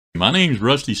My name's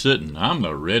Rusty Sitton. I'm the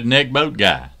Redneck boat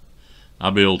guy.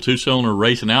 I build two-cylinder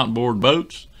racing outboard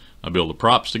boats. I build the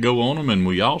props to go on them, and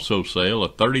we also sail a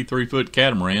 33-foot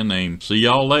catamaran named See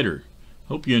Y'all Later.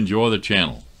 Hope you enjoy the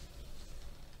channel.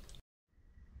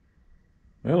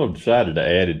 Well, I've decided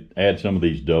to add some of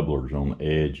these doublers on the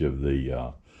edge of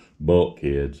the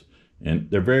bulkheads. And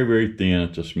they're very, very thin.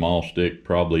 It's a small stick,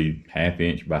 probably 1/2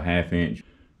 inch by 1/2 inch.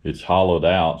 It's hollowed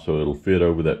out so it'll fit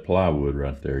over that plywood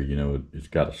right there. You know, it's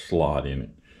got a slot in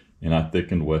it. And I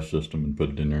thickened the west system and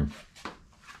put it in there.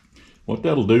 What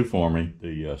that'll do for me,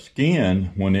 the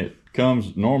skin, when it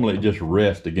comes, normally it just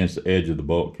rests against the edge of the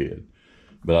bulkhead.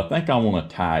 But I think I want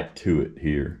to tie it to it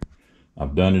here.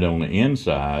 I've done it on the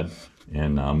inside,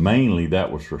 and mainly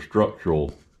that was for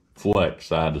structural flex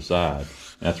side to side.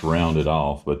 That's rounded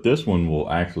off. But this one will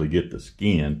actually get the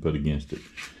skin put against it.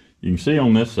 You can see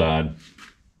on this side,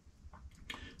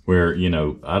 where, you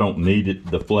know, I don't need it,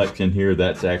 the flex in here,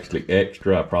 that's actually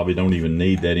extra. I probably don't even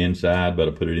need that inside, but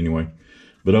I put it anyway.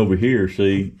 But over here,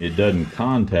 see, it doesn't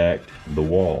contact the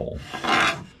wall.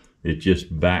 It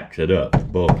just backs it up. The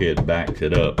bulkhead backs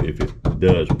it up if it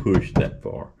does push that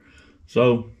far.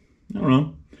 So, I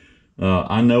don't know.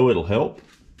 I know it'll help.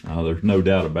 There's no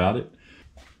doubt about it.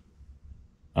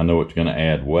 I know it's going to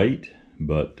add weight,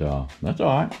 but that's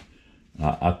all right.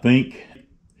 I think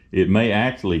it may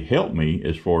actually help me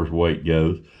as far as weight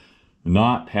goes,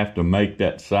 not have to make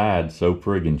that side so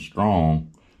friggin' strong,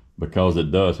 because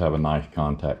it does have a nice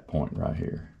contact point right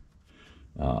here.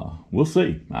 We'll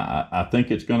see. I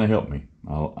think it's going to help me.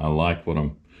 I like what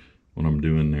I'm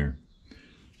doing there.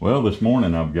 Well, this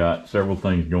morning I've got several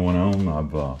things going on.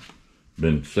 I've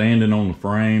been sanding on the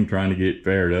frame, trying to get it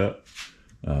faired up,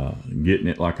 getting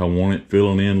it like I want it,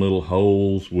 filling in little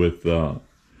holes with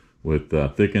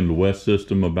thickened west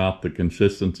system about the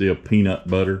consistency of peanut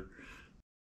butter.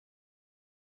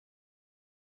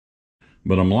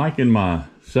 But I'm liking my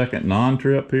second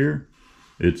Nontrip here.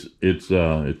 It's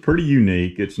pretty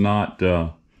unique. It's not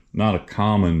a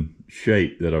common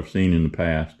shape that I've seen in the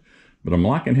past, but I'm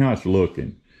liking how it's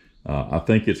looking. I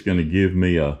think it's going to give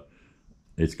me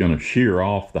it's going to shear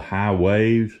off the high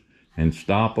waves and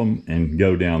stop them and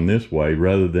go down this way,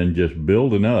 rather than just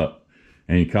building up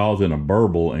and causing a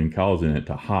burble and causing it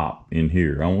to hop in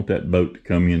here. I want that boat to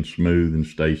come in smooth and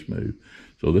stay smooth.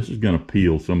 So this is going to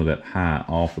peel some of that high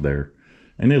off of there.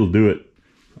 And it'll do it,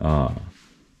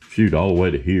 shoot, all the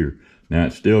way to here. Now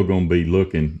it's still going to be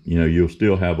looking, you know, you'll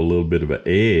still have a little bit of an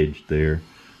edge there,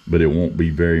 but it won't be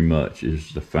very much. It's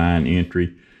just a fine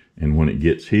entry. And when it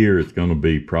gets here, it's going to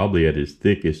be probably at its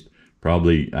thickest,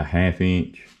 probably a 1/2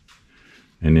 inch.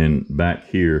 And then back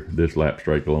here, this lap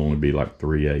strike will only be like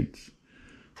 3/8.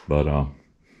 But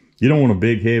you don't want a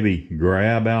big heavy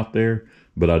grab out there,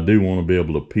 but I do want to be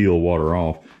able to peel water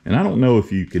off. And I don't know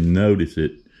if you can notice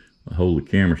it. I'll hold the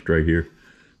camera straight here.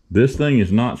 This thing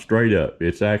is not straight up.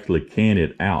 It's actually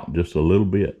canted out just a little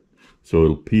bit. So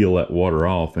it'll peel that water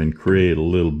off and create a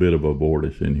little bit of a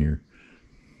vortex in here.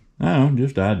 I don't know,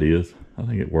 just ideas. I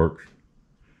think it works.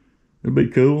 It'll be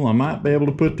cool. I might be able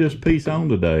to put this piece on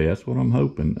today. That's what I'm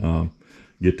hoping.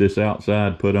 Get this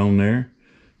outside put on there.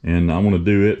 And I want to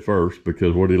do it first,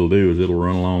 because what it'll do is it'll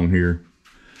run along here,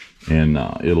 and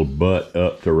it'll butt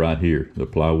up to right here. The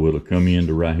plywood will come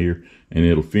into right here, and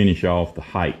it'll finish off the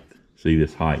height. See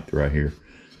this height right here?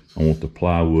 I want the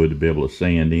plywood to be able to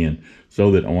sand in,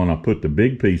 so that when I put the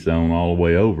big piece on all the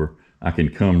way over, I can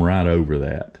come right over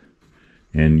that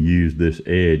and use this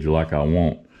edge like I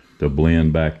want to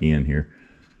blend back in here.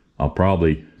 I'll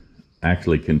probably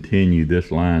actually continue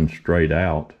this line straight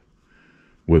out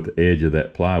with the edge of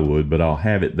that plywood, but I'll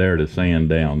have it there to sand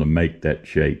down to make that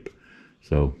shape.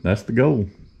 So that's the goal.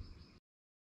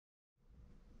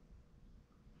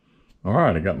 All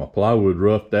right, I got my plywood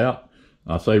roughed out.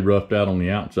 I say roughed out on the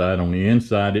outside. On the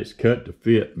inside, it's cut to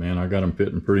fit, man. I got them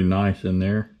fitting pretty nice in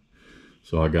there.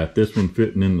 So I got this one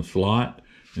fitting in the slot,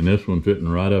 and this one fitting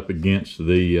right up against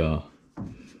the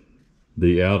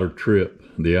outer trip,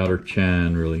 the outer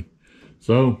chine, really.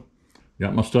 So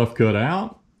got my stuff cut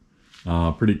out.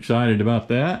 Pretty excited about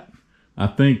that. I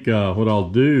think what I'll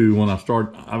do when I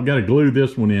start, I've got to glue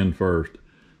this one in first.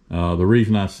 The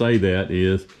reason I say that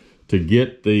is to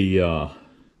get the,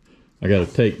 I got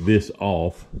to take this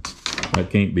off. That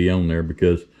can't be on there,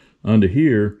 because under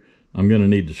here, I'm going to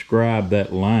need to scribe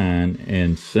that line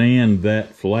and sand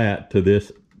that flat to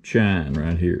this chine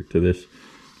right here, to this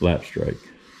lap strike.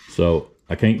 So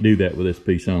I can't do that with this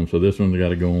piece on, so this one's got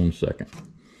to go on second.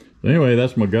 So anyway,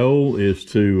 that's my goal, is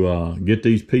to get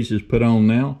these pieces put on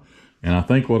now. And I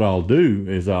think what I'll do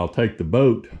is I'll take the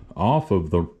boat off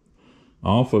of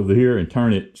the here and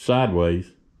turn it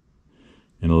sideways,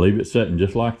 and leave it setting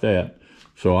just like that.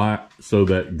 So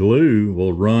that glue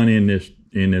will run in this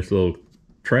little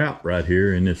trap right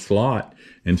here in this slot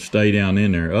and stay down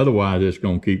in there. Otherwise, it's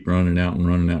going to keep running out and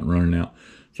running out and running out.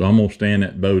 So I'm going to stand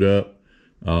that boat up,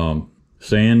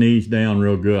 sand these down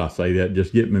real good. I say that,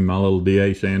 just get me my little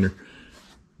DA sander,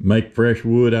 make fresh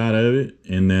wood out of it,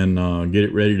 and then get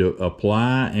it ready to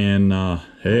apply. And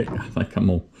heck, I think I'm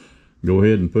going to go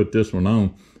ahead and put this one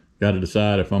on. Got to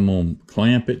decide if I'm going to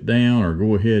clamp it down or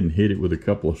go ahead and hit it with a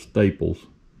couple of staples.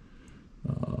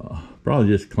 Probably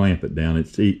just clamp it down.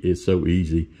 It's so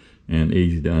easy and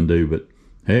easy to undo. But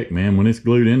heck, man, when it's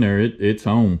glued in there, it's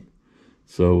home.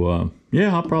 So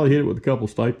yeah, I'll probably hit it with a couple of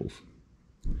staples.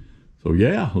 So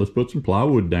yeah, let's put some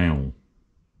plywood down.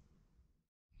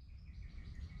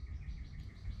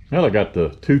 Well, I got the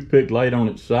toothpick laid on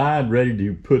its side, ready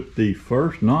to put the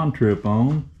first Nontrip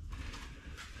on.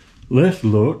 Let's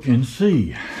look and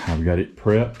see. I've got it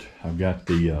prepped. I've got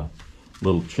the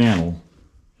little channel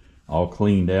all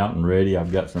cleaned out and ready.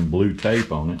 I've got some blue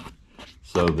tape on it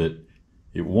so that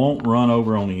it won't run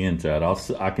over on the inside.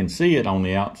 I can see it on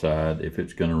the outside if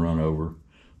it's going to run over,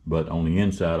 but on the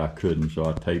inside I couldn't, so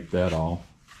I taped that off.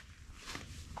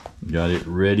 Got it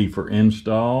ready for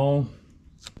install.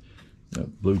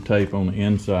 Got blue tape on the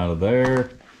inside of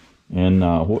there. And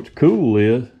what's cool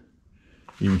is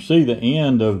you can see the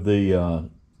end of the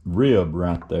rib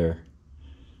right there.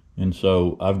 And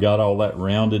so I've got all that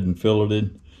rounded and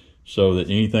filleted so that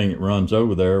anything that runs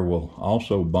over there will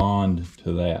also bond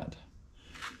to that.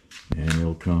 And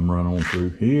it'll come right on through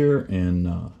here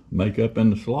and make up in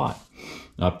the slot.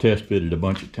 I've test fitted a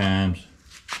bunch of times.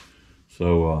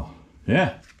 So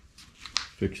yeah,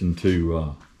 fixing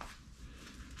to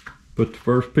put the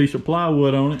first piece of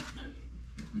plywood on it.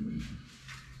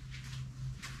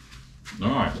 All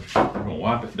right, we're gonna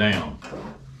wipe it down.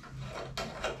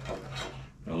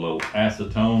 Got a little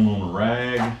acetone on the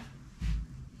rag.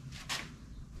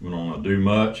 We don't want to do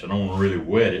much. I don't want to really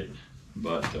wet it,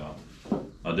 but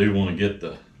I do want to get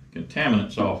the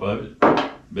contaminants off of it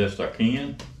best I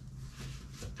can.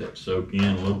 Let that soak in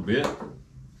a little bit,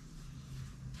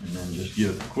 and then just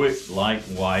give it a quick light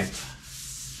wipe.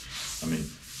 I mean,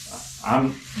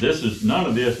 none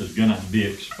of this is going to be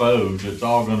exposed. It's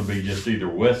all going to be just either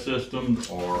wet systems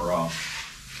or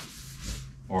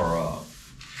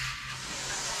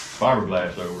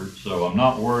fiberglass over it. So I'm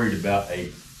not worried about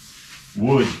a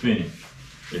wood finish.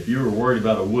 If you were worried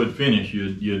about a wood finish,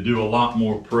 you'd do a lot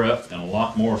more prep and a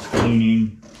lot more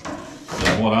cleaning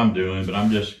than what I'm doing, but I'm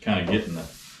just kind of getting the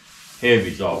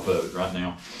heavies off of it right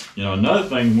now. You know, another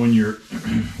thing, when you're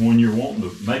wanting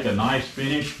to make a nice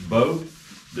finished boat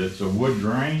that's a wood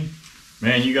grain,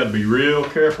 man, you got to be real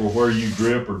careful where you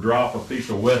drip or drop a piece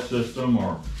of wet system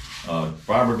or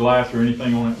fiberglass or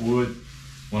anything on that wood.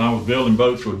 When I was building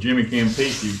boats with Jimmy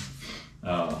Campisi,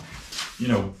 you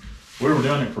know, we were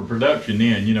doing it for production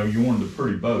then. You know, you wanted a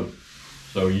pretty boat,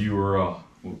 so you were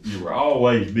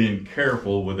always being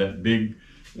careful with that big,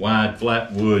 wide,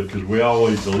 flat wood, because we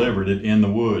always delivered it in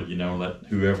the wood. You know, let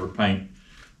whoever paint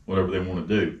whatever they want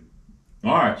to do.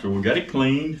 All right, so we got it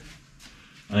cleaned.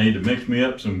 I need to mix me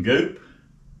up some goop,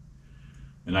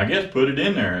 and I guess put it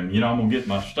in there. And you know, I'm gonna get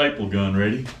my staple gun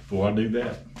ready before I do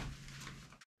that.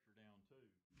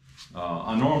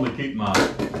 I normally keep my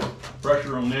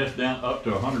pressure on this down up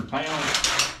to 100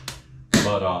 pounds,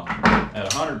 but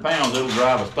at 100 pounds it'll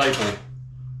drive a staple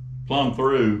plumb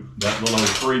through that little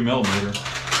 3mm.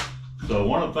 So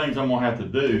one of the things I'm gonna have to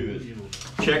do is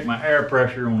check my air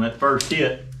pressure on that first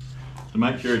hit to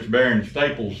make sure it's bearing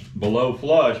staples below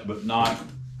flush, but not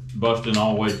busting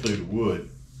all the way through the wood.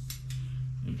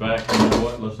 In fact, you know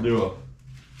what? Let's do a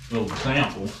little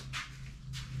sample.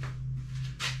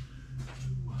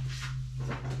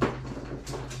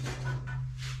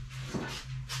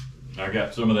 I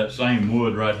got some of that same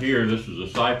wood right here. This is a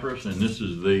cypress, and this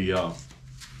is the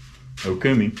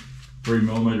Okumi,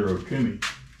 3mm Okumi.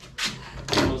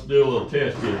 Let's do a little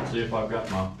test here and see if I've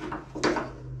got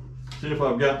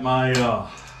my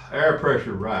air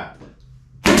pressure right.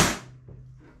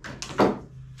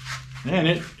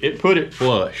 And it put it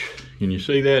flush. Can you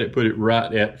see that? It put it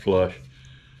right at flush.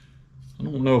 I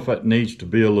don't know if that needs to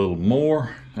be a little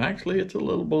more. Actually, it's a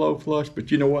little below flush, but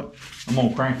you know what? I'm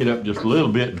gonna crank it up just a little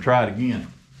bit and try it again.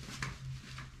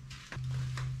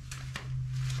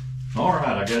 All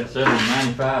right, I got it set on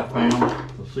 95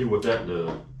 pounds. Let's see what that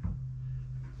does.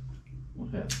 What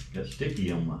happened? Got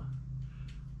sticky on my...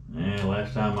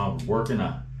 last time I was working,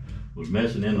 I was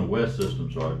messing in the wet system,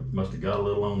 so I must have got a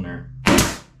little on there.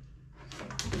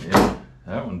 Yeah,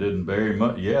 that one didn't bury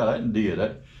much. Yeah, that did.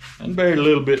 That buried a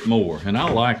little bit more, and I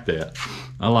like that.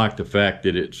 I like the fact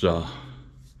that it's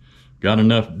got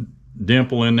enough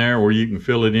dimple in there where you can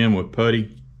fill it in with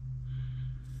putty.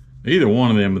 Either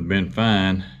one of them would have been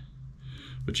fine,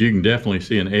 but you can definitely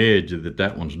see an edge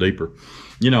that one's deeper.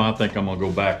 You know, I think I'm gonna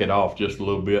go back it off just a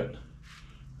little bit.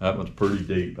 That one's pretty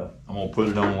deep. I'm gonna put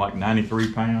it on like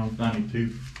 93 pounds,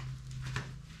 92.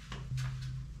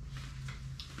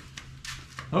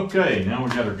 Okay, now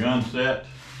we got our gun set.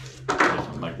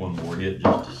 I'll make one more hit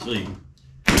just to see.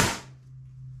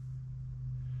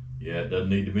 Yeah, it doesn't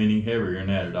need to be any heavier than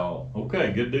that at all.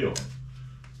 Okay, good deal.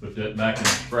 Put that back in the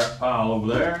scrap pile over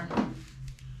there.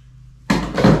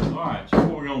 All right, so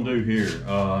what we're gonna do here,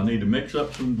 I need to mix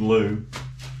up some glue,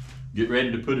 get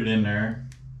ready to put it in there.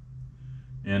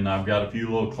 And I've got a few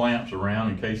little clamps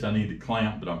around in case I need to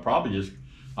clamp, but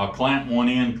I'll clamp one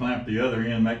end, clamp the other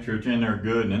end, make sure it's in there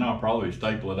good, and then I'll probably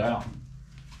staple it out.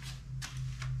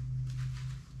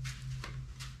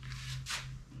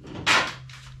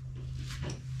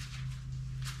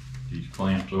 These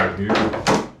clamps over here,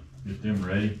 get them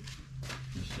ready.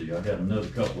 Let's see, I got another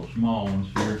couple of small ones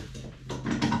here,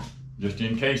 just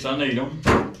in case I need them.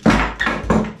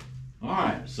 All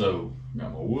right, so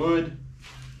got my wood.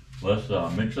 Let's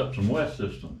mix up some wet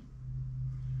system.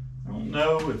 I don't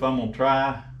know if I'm gonna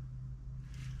try.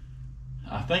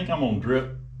 I think I'm gonna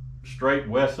drip straight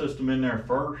wet system in there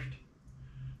first,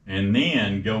 and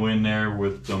then go in there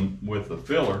with the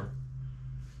filler,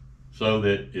 so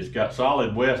that it's got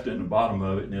solid wet in the bottom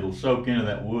of it, and it'll soak into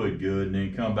that wood good, and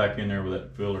then come back in there with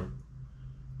that filler.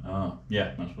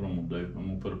 Yeah, that's what I'm gonna do. I'm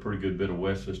gonna put a pretty good bit of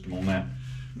wet system on that.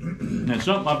 And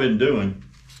something I've been doing,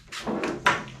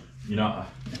 you know,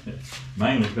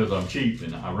 mainly because I'm cheap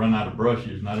and I run out of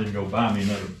brushes, and I didn't go buy me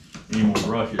any more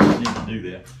brushes. I need to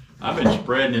do that. I've been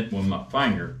spreading it with my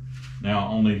finger. Now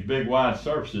on these big wide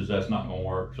surfaces, that's not gonna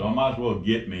work. So I might as well go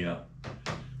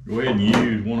ahead and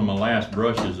use one of my last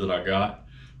brushes that I got.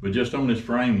 But just on this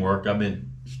framework, I've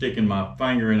been sticking my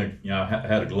finger in I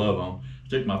had a glove on,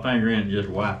 stick my finger in and just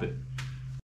wipe it.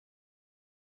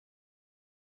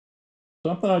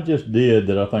 Something I just did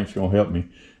that I think is gonna help me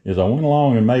is I went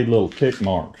along and made little tick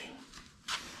marks,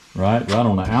 right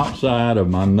on the outside of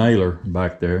my nailer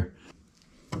back there.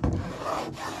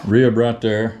 Rib right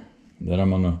there that I'm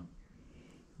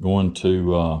going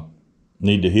to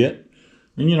need to hit.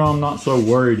 And you know, I'm not so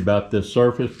worried about this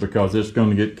surface because it's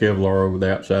going to get Kevlar over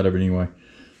the outside of it anyway.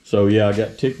 So yeah, I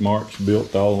got tick marks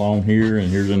built all along here,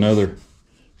 and there's another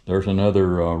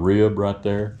rib right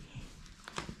there.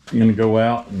 I'm gonna go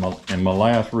out, and my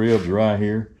last rib's right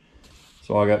here.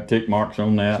 So I got tick marks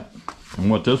on that. And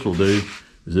what this will do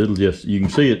is you can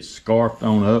see it's scarfed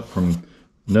on up from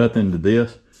nothing to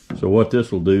this. So what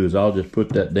this will do is I'll just put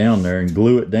that down there and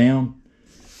glue it down,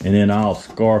 and then I'll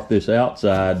scarf this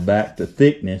outside back to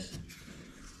thickness,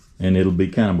 and it'll be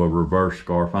kind of a reverse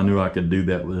scarf. I knew I could do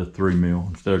that with a 3mm.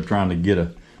 Instead of trying to get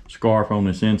a scarf on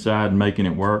this inside and making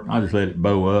it work, I just let it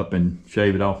bow up and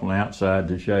shave it off on the outside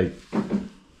to shape.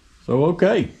 So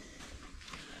okay,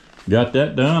 got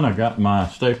that done. I got my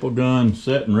staple gun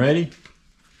set and ready.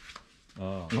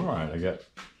 All right, I got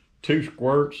 2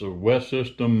 squirts of wet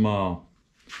system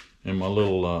in my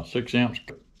little 6-ounce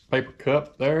paper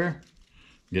cup there.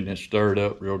 Getting it stirred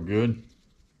up real good.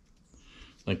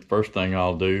 I think the first thing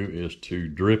I'll do is to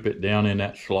drip it down in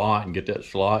that slot and get that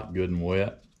slot good and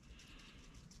wet.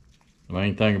 The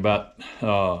main thing about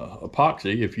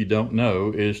epoxy, if you don't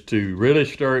know, is to really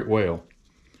stir it well.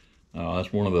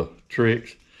 That's one of the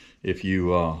tricks. If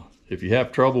you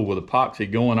have trouble with epoxy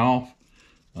going off,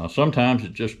 sometimes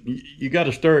you got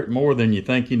to stir it more than you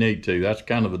think you need to. That's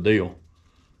kind of the deal.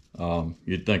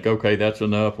 You'd think, okay, that's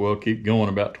enough. Well, keep going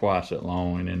about twice that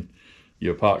long, and then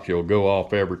your epoxy will go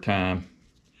off every time.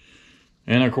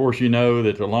 And of course, you know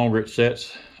that the longer it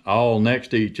sets all next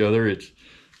to each other,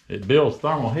 it builds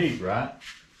thermal heat, right?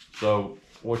 So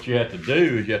what you have to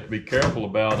do is you have to be careful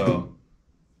about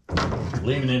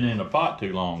leaving it in the pot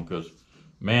too long, because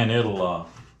man, it'll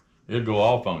go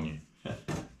off on you.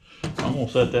 I'm gonna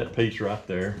set that piece right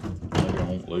there. Maybe I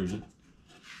won't lose it.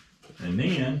 And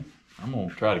then I'm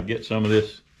gonna try to get some of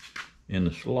this in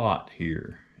the slot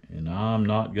here, and I'm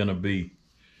not gonna be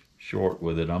short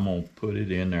with it. I'm gonna put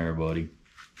it in there, buddy.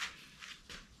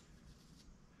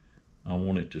 I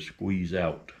want it to squeeze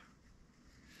out.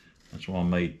 That's why I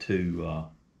made two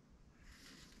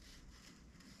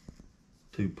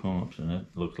pumps, and it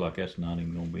looks like that's not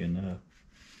even gonna be enough,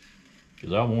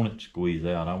 because I want it to squeeze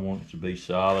out. I want it to be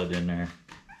solid in there.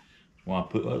 That's why I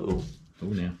put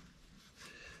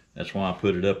that's why I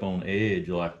put it up on the edge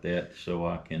like that, so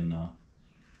I can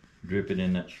drip it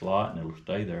in that slot and it'll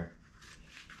stay there.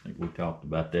 I think we talked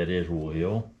about that as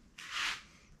well.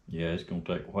 Yeah, it's gonna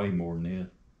take way more than this.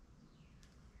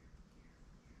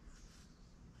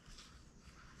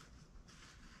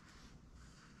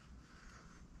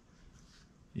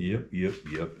 Yep.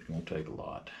 It's gonna take a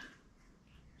lot.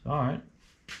 It's all right.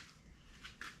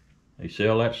 They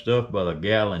sell that stuff by the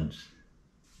gallons.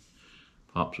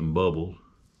 Pop some bubbles.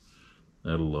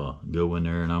 That'll go in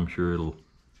there, and I'm sure it'll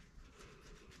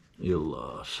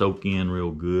soak in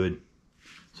real good.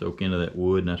 Soak into that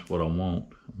wood, and that's what I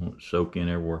want. I want it to soak in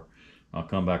everywhere. I'll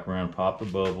come back around and pop the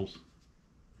bubbles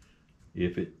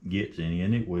if it gets any,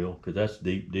 and it will, because that's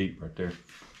deep right there.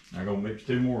 I'm gonna mix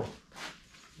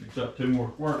up two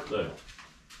more squirts there.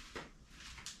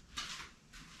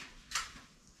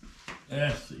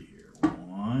 Let's see here,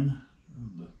 one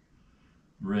of the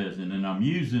resin, and I'm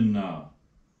using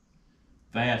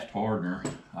fast hardener.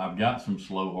 I've got some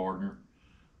slow hardener,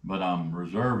 but I'm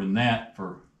reserving that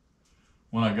for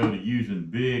when I go to using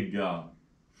big,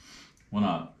 when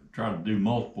I try to do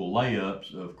multiple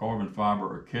layups of carbon fiber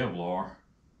or Kevlar,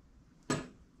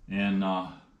 and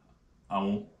I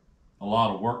want a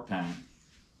lot of work time.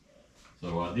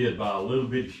 So I did buy a little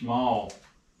bit small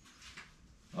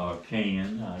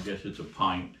can, I guess it's a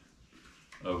pint,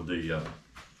 of the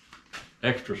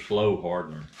extra slow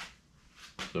hardener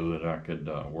so that I could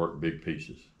work big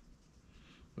pieces.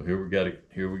 So here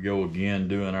we go again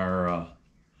doing our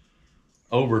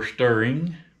over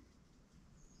stirring.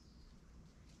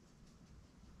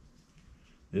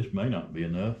 This may not be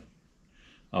enough.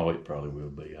 Oh, it probably will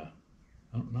be. I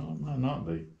don't know, it might not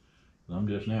be. I'm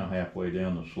just now halfway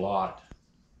down the slot.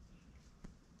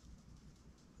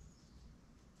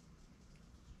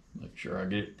 Make sure I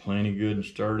get it plenty good and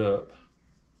stirred up.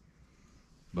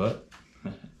 But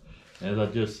as I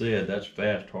just said, that's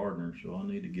fast hardener, so I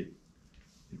need to get it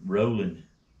rolling.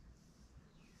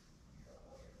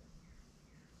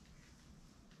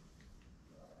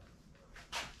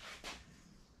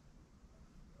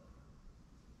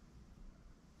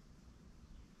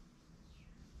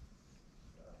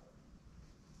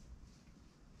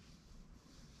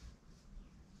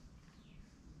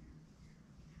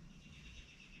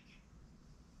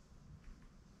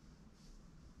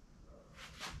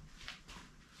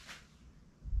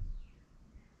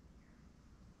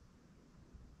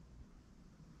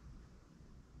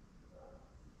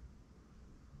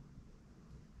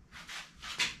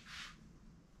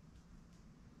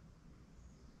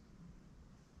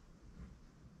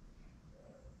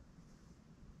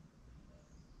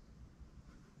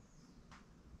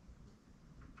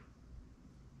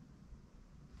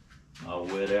 I'll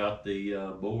wet out the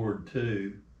board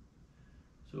too,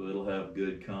 so it'll have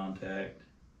good contact.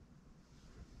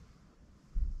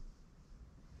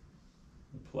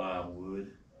 The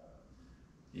plywood.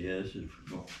 Yeah, this is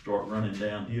going to start running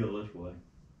downhill this way.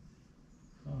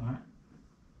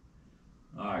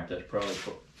 Alright, that's probably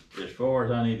as far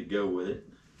as I need to go with it.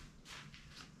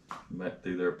 Back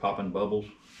through there popping bubbles.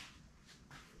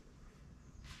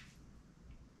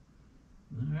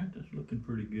 Alright, that's looking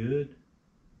pretty good.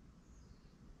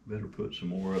 Better put some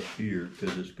more up here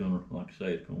because it's gonna, like I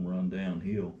say, it's gonna run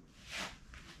downhill.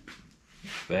 As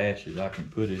fast as I can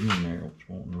put it in there, it's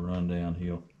wanting to run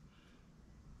downhill.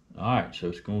 Alright, so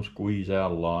it's gonna squeeze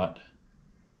out a lot.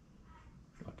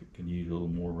 Like it could use a little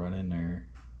more right in there.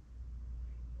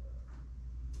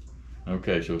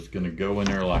 Okay, so it's gonna go in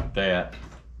there like that.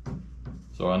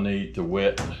 So I need to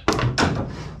wet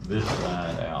this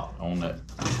side out on that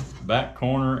back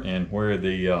corner and where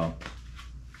the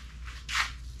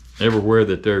everywhere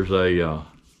that there's a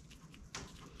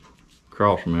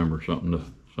cross member, something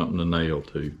to nail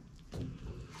to.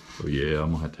 So yeah,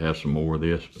 I'm gonna have some more of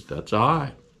this, but that's all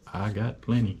right. I got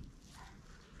plenty.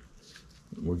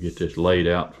 We'll get this laid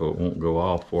out so it won't go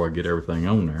off before I get everything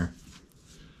on there.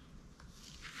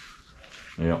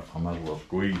 Yep, I might as well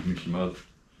squeeze me some other.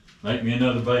 Make me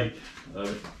another bait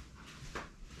of it.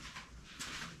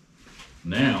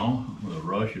 Now the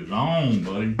rush is on,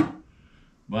 buddy.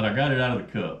 But I got it out of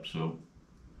the cup, so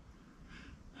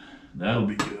that'll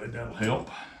be good. That'll help.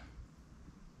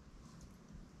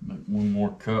 Make one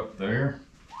more cup there.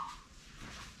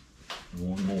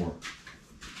 One more.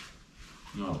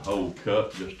 Not a whole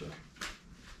cup, just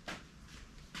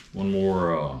one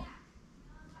more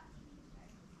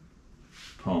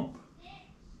pump.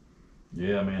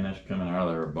 Yeah, man, that's coming out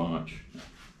of there a bunch.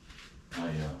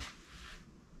 I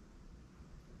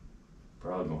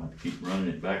probably gonna have to keep running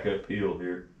it back uphill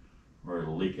here or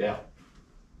it'll leak out.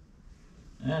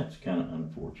 That's kind of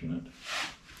unfortunate.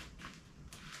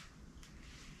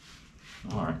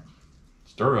 All right,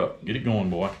 stir up, get it going,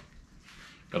 boy.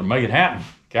 Gotta make it happen,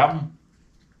 Captain.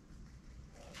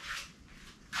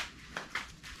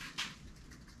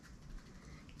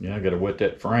 Yeah, I gotta wet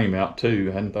that frame out too.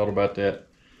 I hadn't thought about that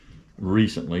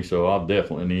recently, so I'll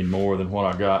definitely need more than what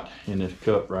I got in this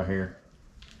cup right here.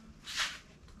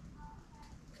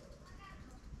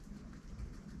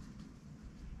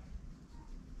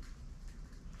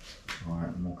 All right,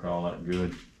 I'm gonna call that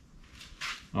good.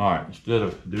 All right, instead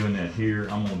of doing that here,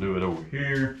 I'm gonna do it over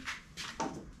here.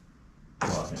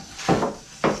 Got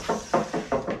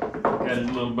it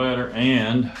a little better,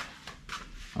 and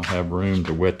I'll have room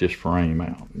to wet this frame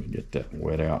out. Let me get that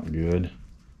wet out good.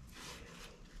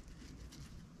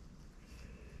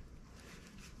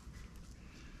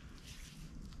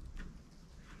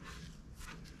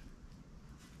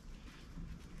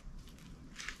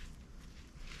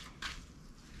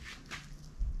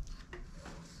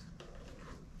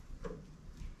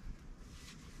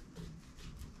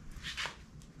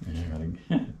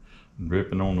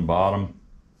 Dripping on the bottom.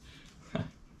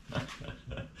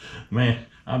 Man,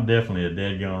 I'm definitely a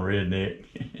dead-gone redneck.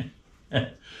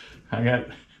 I got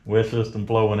wet system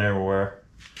flowing everywhere.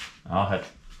 I'll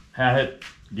have to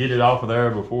get it off of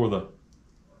there before it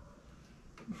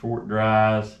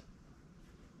dries,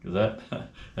 because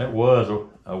that was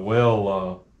a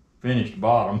well finished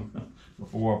bottom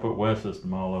before I put wet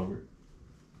system all over it.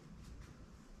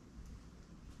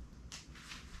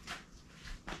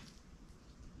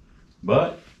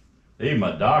 But even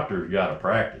my doctor's got to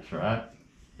practice, right?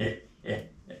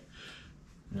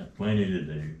 Got plenty to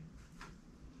do.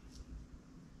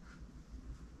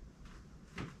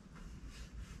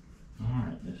 All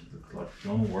right, this looks like it's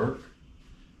gonna work.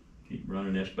 Keep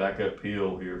running this back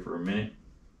uphill here for a minute.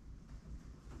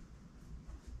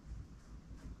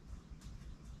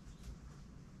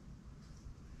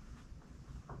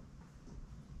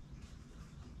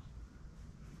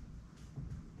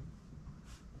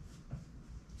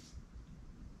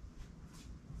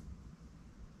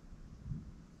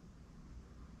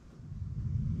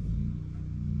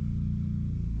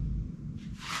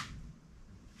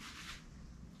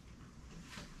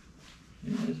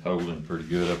 It's holding pretty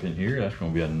good up in here. That's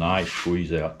gonna be a nice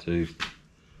squeeze out too.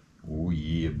 Oh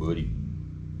yeah, buddy.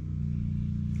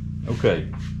 Okay,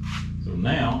 so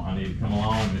now I need to come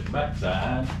along this back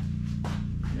side.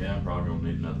 Yeah, I'm probably gonna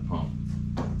need another pump.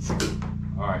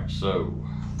 All right, so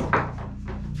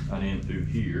got in through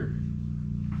here.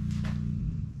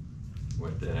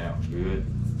 Wet that out good.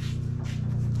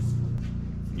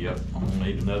 Yep, I'm gonna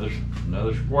need another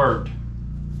squirt.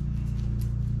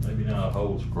 Maybe not a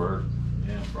whole squirt.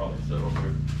 Yeah, probably so.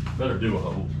 Better do a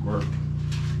whole squirt.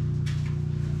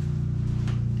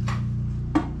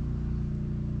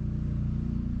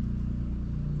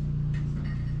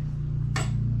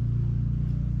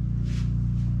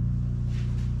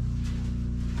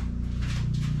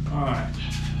 All right,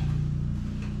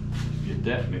 let's get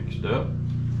that mixed up.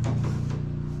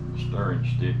 Stirring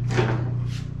stick.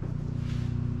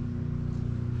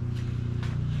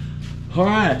 All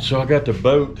right, so I got the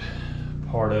boat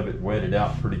part of it wetted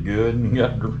out pretty good and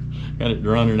got it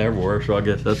running everywhere, so I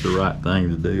guess that's the right thing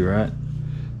to do, right?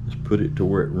 Just put it to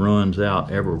where it runs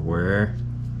out everywhere.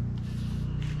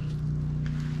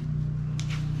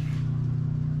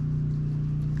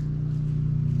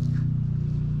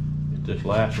 Get this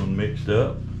last one mixed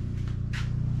up.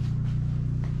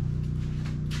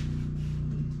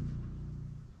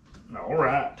 All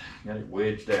right, got it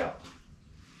wedged out.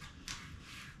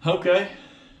 Okay,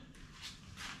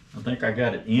 I think I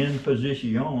got it in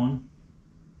position.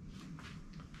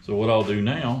 So what I'll do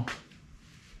now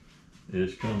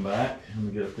is come back. Let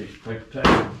me get a piece of paper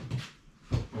towel.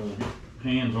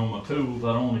 Hands on my tools,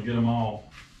 I don't want to get them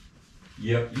all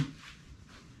yucky.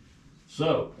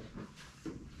 So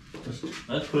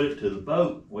let's put it to the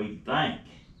boat. What do you think?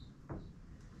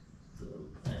 So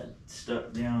that's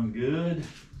stuck down good.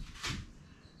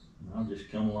 I'll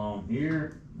just come along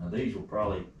here. Now these will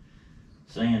probably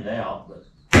sand out, but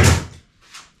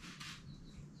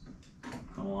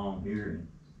come along here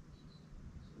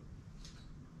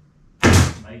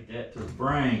and make that to the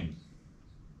frame.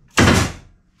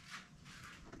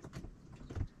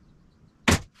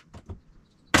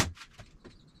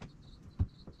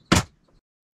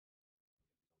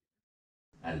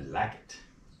 I like it.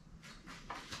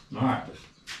 All right,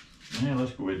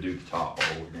 let's go ahead and do the top all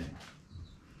the way down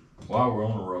while we're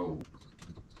on the road.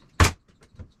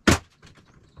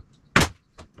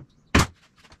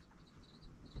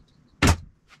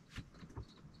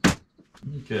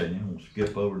 Okay, then we'll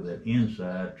skip over to that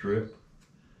inside trip.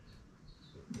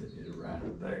 That is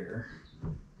right there,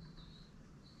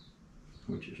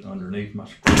 which is underneath my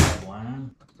scribe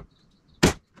line.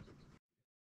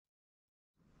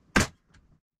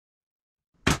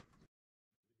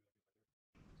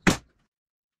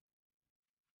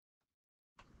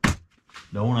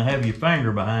 Don't want to have your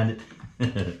finger behind it.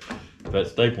 If that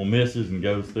staple misses and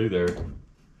goes through there,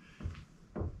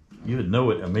 you would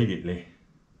know it immediately.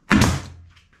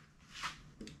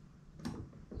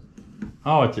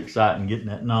 Oh, it's exciting getting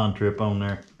that non-trip on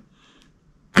there.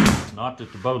 Not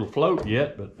that the boat will float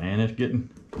yet, but man, it's getting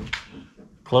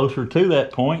closer to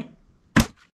that point.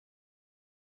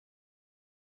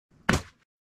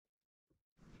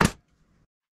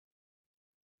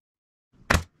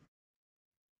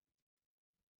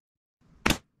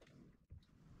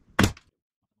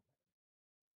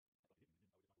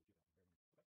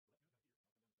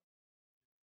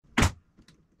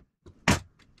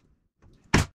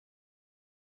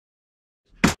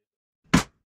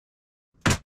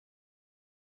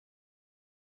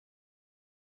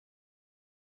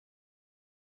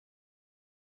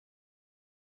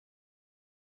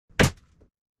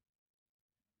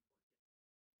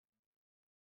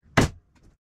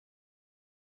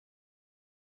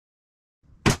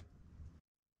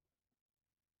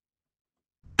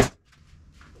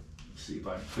 See if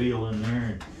I can feel in there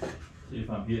and see if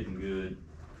I'm hitting good.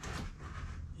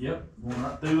 Yep, going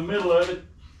right through the middle of it.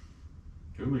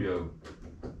 Here we go.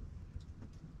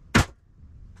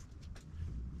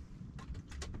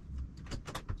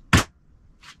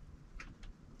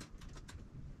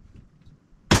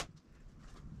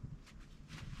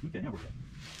 Okay, now we're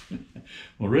good.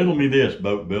 Well, riddle me this,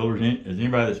 boat builders. Is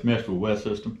anybody that's messed with West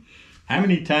System? How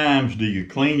many times do you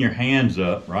clean your hands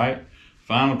up, right?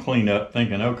 Final cleanup,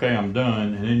 thinking, okay, I'm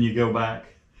done, and then you go back.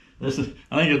 I think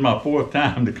it's my 4th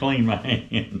time to clean my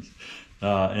hands.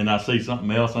 And I see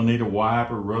something else I need to wipe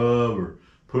or rub or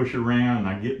push around, and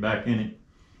I get back in it.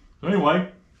 So anyway,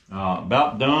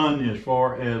 about done as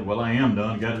far as, well, I am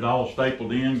done. Got it all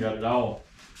stapled in, got it all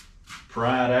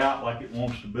pried out like it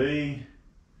wants to be.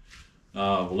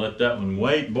 We'll let that one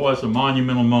wait. Boy, it's a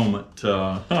monumental moment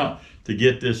to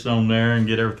get this on there and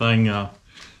get everything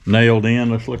nailed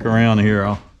in. Let's look around here.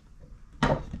 I'll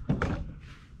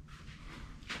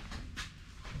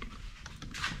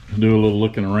do a little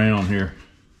looking around here.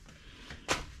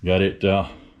 Got it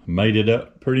made it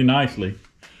up pretty nicely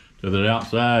to the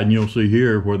outside, and you'll see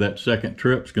here where that second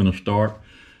trip's going to start.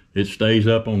 It stays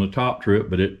up on the top trip,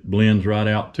 but it blends right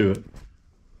out to it.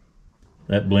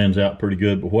 That blends out pretty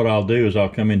good. But what I'll do is I'll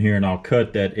come in here and I'll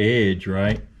cut that edge,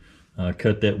 right?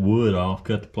 Cut that wood off,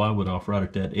 cut the plywood off right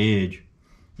at that edge,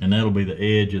 and that'll be the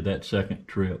edge of that second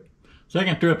trip.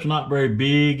 Second trip's not very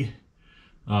big.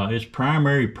 Its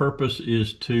primary purpose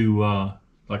is to,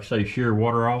 like I say, shear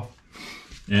water off.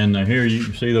 And here you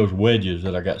can see those wedges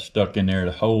that I got stuck in there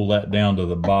to hold that down to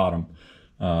the bottom.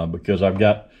 Because I've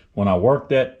got, when I work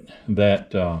that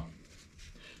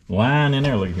line in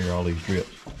there, look here, all these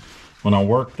drips. When I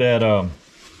work that,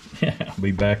 yeah,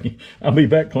 I'll be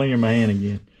back cleaning my hand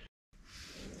again.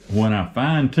 When I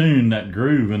fine tune that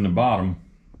groove in the bottom,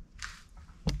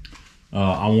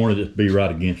 I want it to be right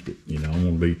against it. You know, I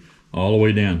want to be all the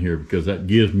way down here because that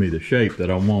gives me the shape that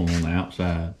I want on the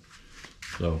outside.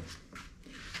 So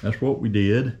that's what we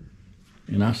did.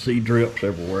 And I see drips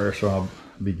everywhere, so I'll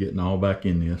be getting all back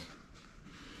in this.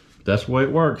 That's the way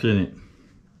it works, isn't it?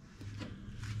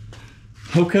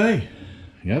 Okay.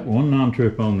 Got one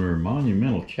non-trip on there.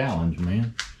 Monumental challenge,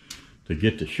 man. To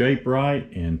get the shape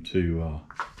right and to,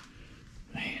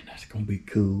 man, that's going to be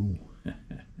cool.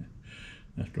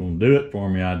 That's going to do it for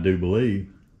me, I do believe.